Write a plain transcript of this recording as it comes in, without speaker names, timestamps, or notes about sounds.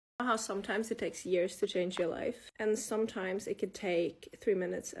How sometimes it takes years to change your life, and sometimes it could take 3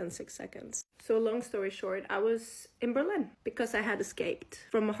 minutes and 6 seconds. So long story short, I was in Berlin because I had escaped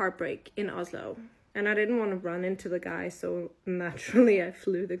from a heartbreak in Oslo. And I didn't want to run into the guy, so naturally I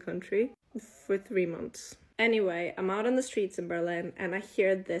flew the country for 3 months. Anyway, I'm out on the streets in Berlin and I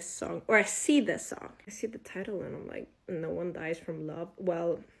hear this song, or I see this song. I see the title and I'm like, No One Dies From Love.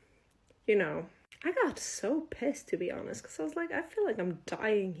 Well, you know, I got so pissed, to be honest, because I was like, I feel like I'm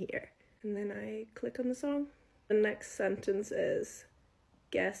dying here. And then I click on the song. The next sentence is,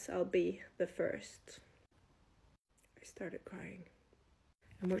 guess I'll be the first. I started crying.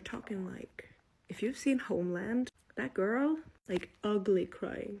 And we're talking like, if you've seen Homeland, that girl, like ugly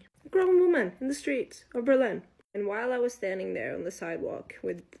crying. A grown woman in the streets of Berlin. And while I was standing there on the sidewalk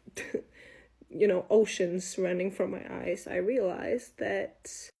with, you know, oceans running from my eyes, I realized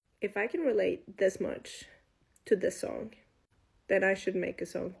that if I can relate this much to this song, then I should make a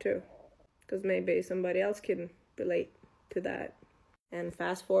song too. Because maybe somebody else can relate to that. And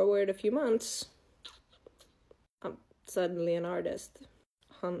fast forward a few months, I'm suddenly an artist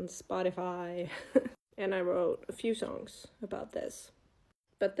on Spotify. And I wrote a few songs about this.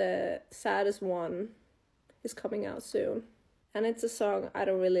 But the saddest one is coming out soon. And it's a song I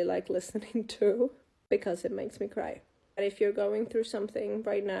don't really like listening to because it makes me cry. But if you're going through something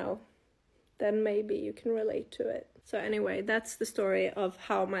right now, then maybe you can relate to it. So anyway, that's the story of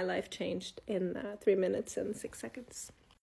how my life changed in 3 minutes and 6 seconds.